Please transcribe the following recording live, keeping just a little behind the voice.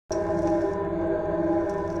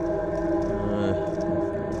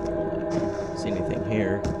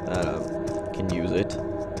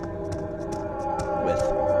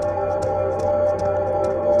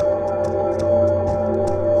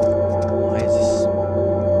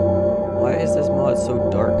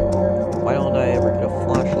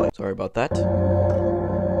about that.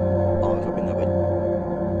 Oh, I was hoping that would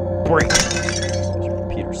break.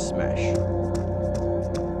 Repeater smash.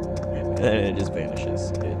 And then it just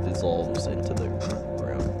vanishes. It dissolves into the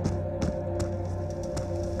ground.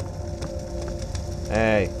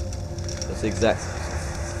 Hey. That's the exact...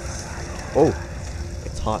 Oh!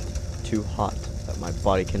 It's hot. Too hot that my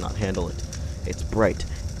body cannot handle it. It's bright.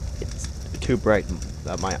 It's too bright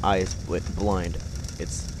that my eyes went blind.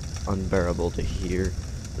 It's unbearable to hear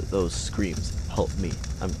those screams. Help me.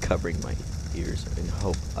 I'm covering my ears in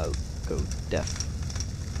hope I'll go deaf.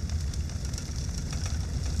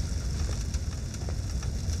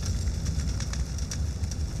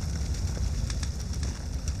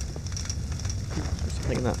 Is there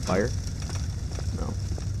something in that fire? No.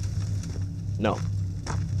 No.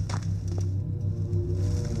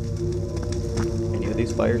 Any of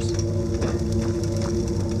these fires?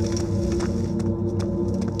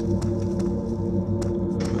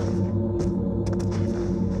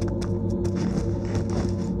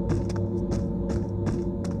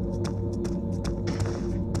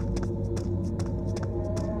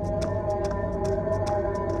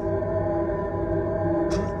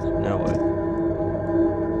 Now what?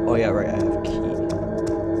 Oh yeah, right, I have a key.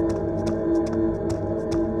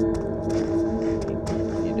 I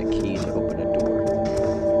need a key to open a door.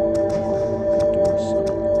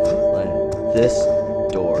 This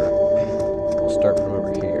door. We'll start from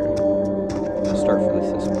over here. We'll start from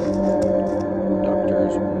this one.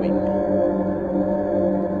 Doctor's wing.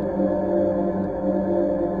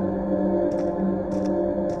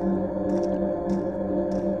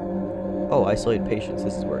 Oh, isolated patients.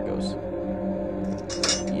 This is where it goes.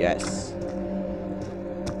 Yes.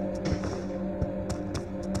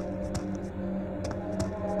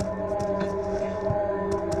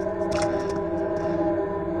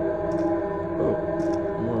 Oh,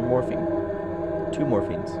 more morphine. 2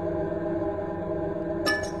 morphines.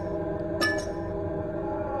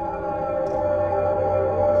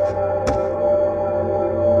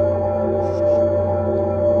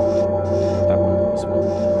 That one, this one.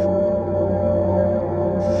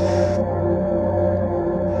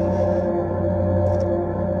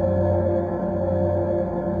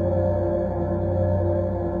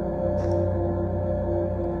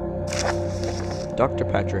 Dr.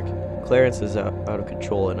 Patrick, Clarence is out of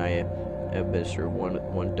control and I administer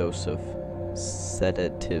one dose of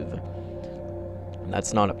sedative.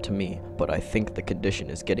 That's not up to me, but I think the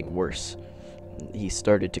condition is getting worse. He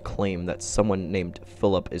started to claim that someone named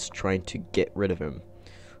Philip is trying to get rid of him.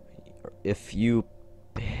 If you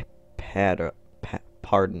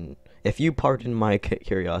pardon my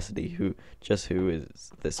curiosity, who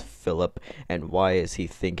is this Philip, and why is he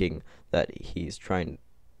thinking that he's trying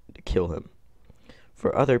to kill him?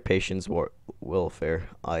 For other patients' welfare,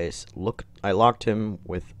 I locked him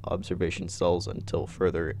with observation cells until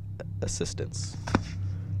further assistance.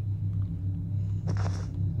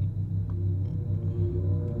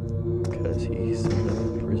 Because he's one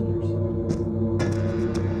of the prisoners.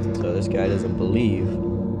 So this guy doesn't believe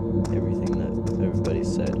everything that everybody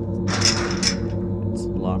said. It's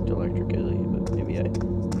locked electrically, but maybe I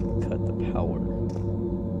can cut the power.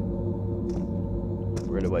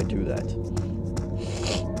 Where do I do that?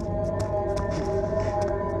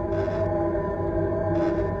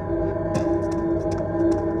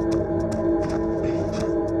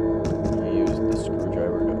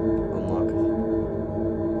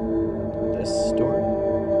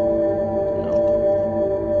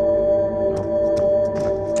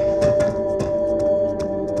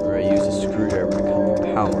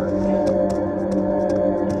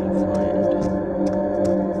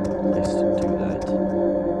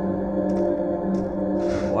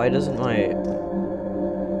 Why doesn't my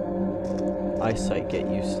eyesight get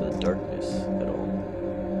used to the darkness at all?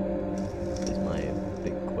 Is my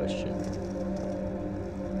big question.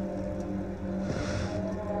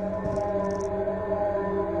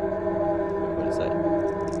 What is that?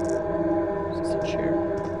 Is this a chair?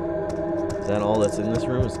 Is that all that's in this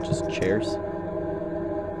room? Is it just chairs?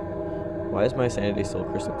 Why is my sanity still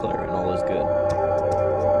crystal clear and all is good?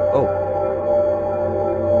 Oh.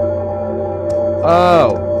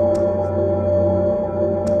 Oh!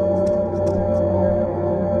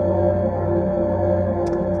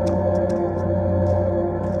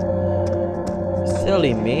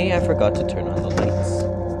 Silly me, I forgot to turn on the lights.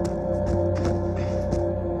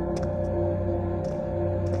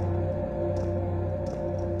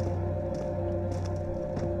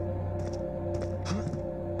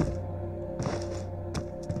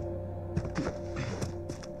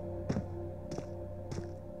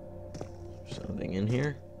 Something in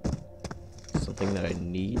here? Something that I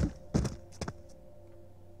need?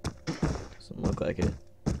 like it.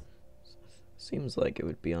 Seems like it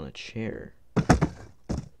would be on a chair.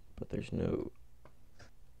 But there's no...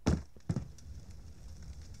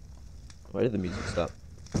 Why did the music stop?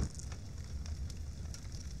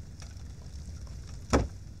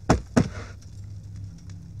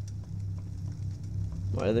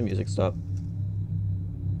 Why did the music stop?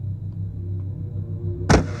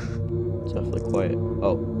 It's awfully quiet.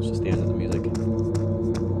 Oh, it's just the end of the music.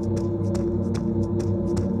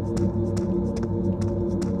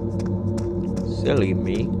 Silly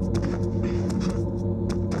me.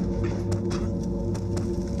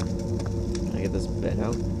 Can I get this bed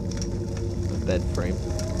out? The bed frame.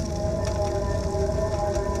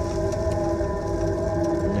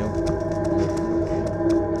 Nope.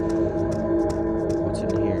 What's in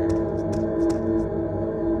here?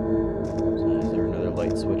 Is there another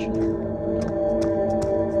light switch in here?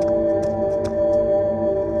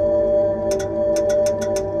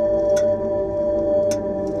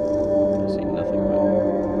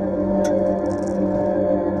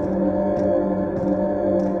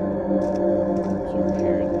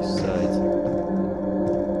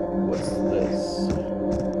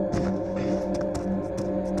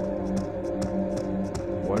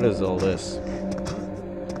 What is all this?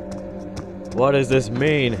 What does this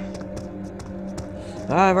mean?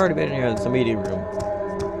 I've already been in here. It's the meeting room.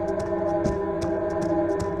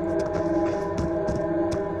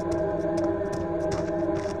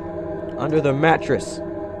 Under the mattress.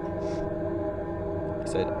 I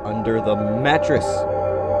said under the mattress.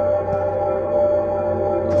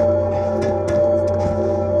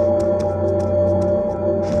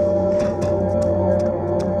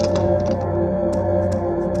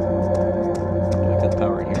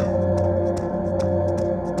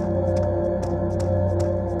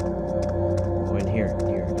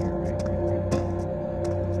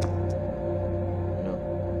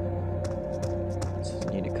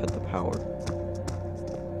 Power.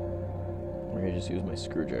 Or I just use my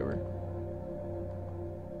screwdriver.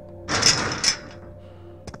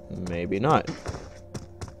 Maybe not.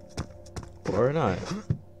 Or not.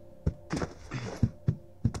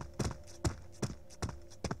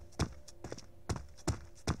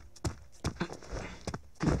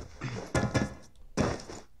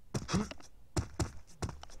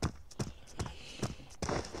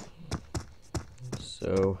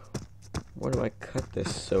 So, where do I cut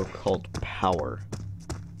this so-called power?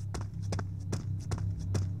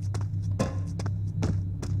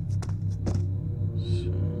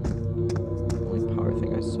 Only power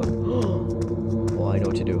thing I saw. Oh, I know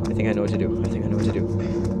what to do. I think I know what to do. I think I know what to do.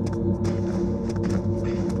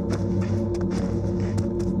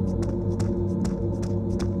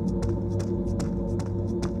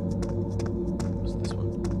 What's this one?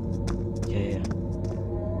 Yeah.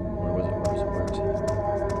 Where was it?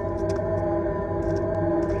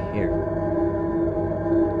 Here.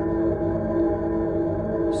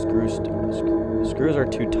 Screws are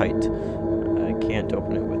too tight. I can't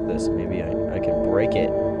open it with this. Maybe I can break it.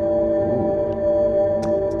 Ooh.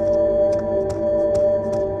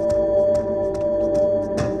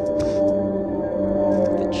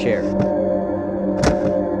 The chair.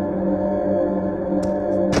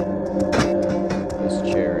 This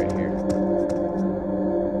chair right here.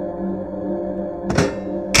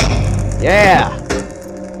 Yeah!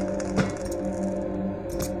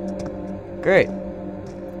 Great.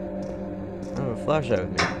 I have a flashlight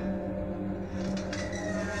with me.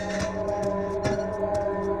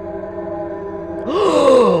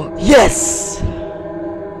 Yes!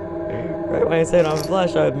 Right when I said I have a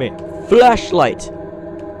flashlight with me. Flashlight!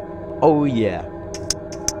 Oh yeah.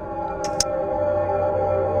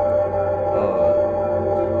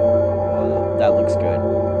 Oh, that looks good.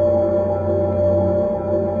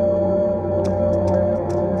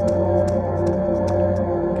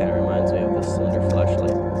 Kind of reminds me of the cylinder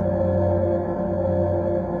flashlight.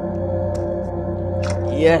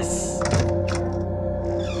 Yes!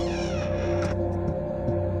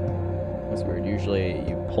 That's weird. Usually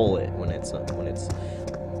you pull it when it's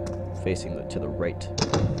facing to the right.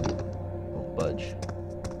 Won't budge.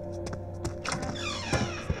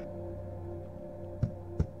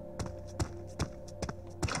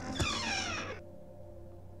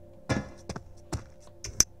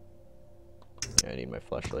 I need my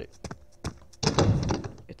flashlight.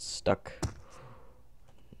 It's stuck.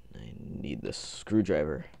 I need the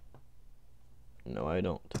screwdriver. No, I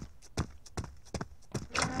don't.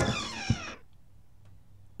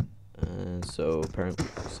 And so apparently,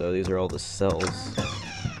 these are all the cells.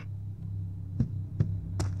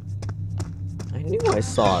 I knew I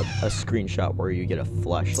saw a screenshot where you get a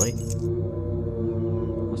flashlight.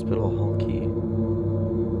 Hospital hall key.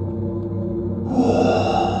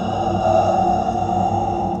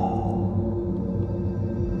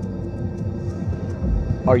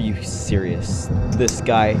 Are you serious? This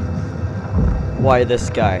guy? Why this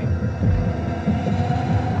guy?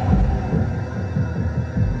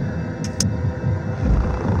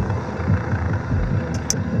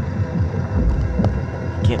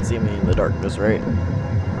 Can't see me in the darkness, right?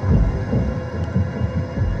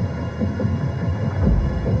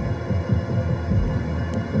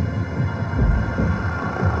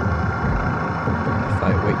 If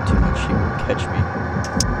I wait too much, he will catch me.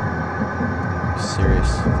 Are you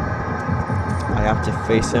serious? I have to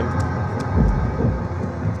face him?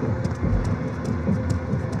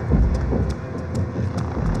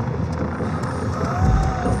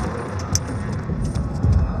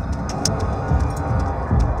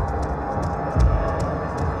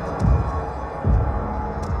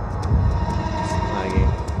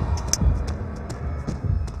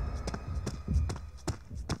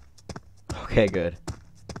 Okay, good.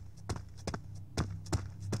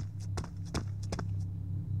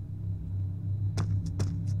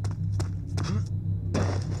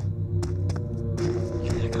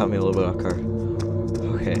 That caught me a little bit off guard.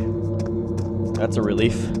 Okay. That's a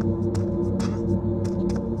relief.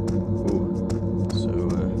 Ooh. So,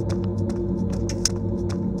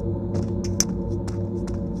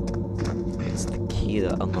 it's the key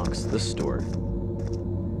that unlocks this door.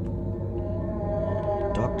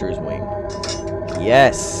 Doctor's wing.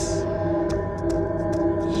 Yes!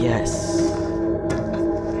 Yes!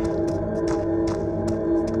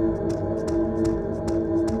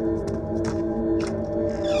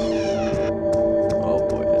 Oh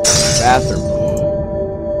boy, it's the bathroom.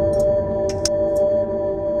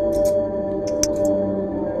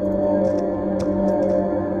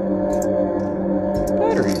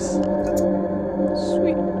 Batteries.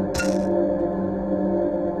 Sweet.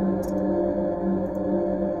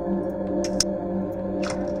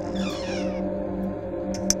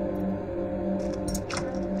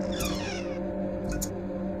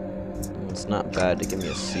 It's not bad to give me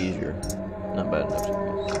a seizure. Not bad enough to give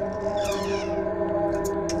me a seizure.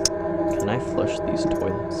 Can I flush these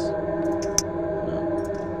toilets? No.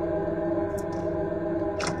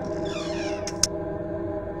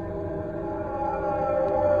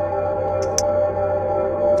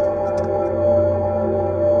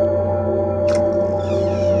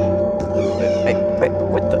 Wait,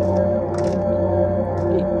 what the?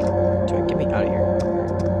 Dude, get me out of here.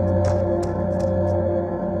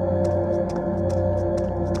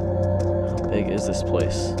 How big is this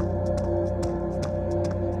place?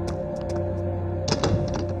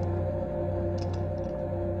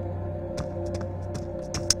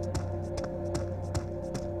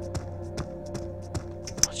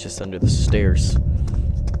 It's just under the stairs.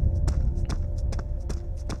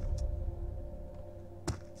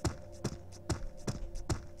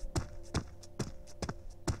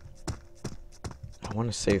 I want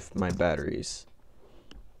to save my batteries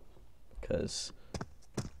because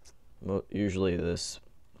usually this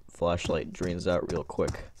flashlight drains out real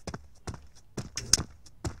quick.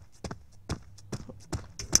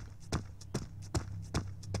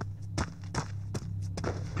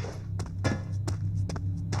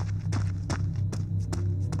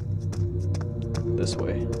 This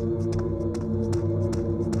way.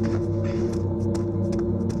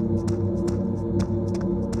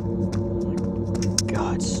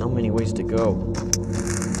 God, so many ways to go.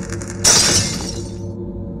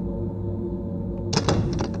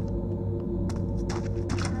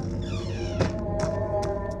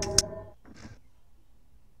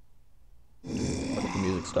 Why did the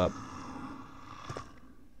music stop?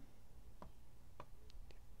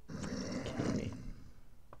 Kidding me.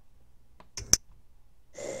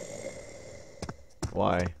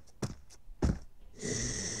 Why?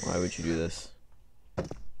 Why would you do this?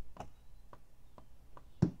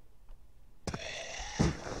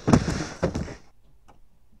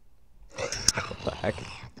 What the heck?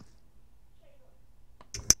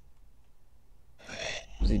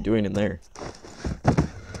 What's he doing in there?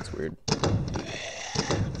 That's weird.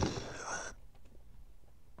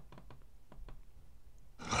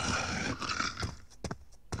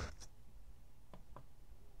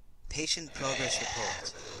 Patient progress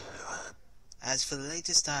report. As for the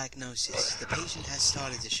latest diagnosis, the patient has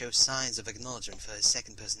started to show signs of acknowledgement for his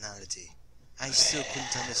second personality. I still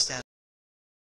couldn't understand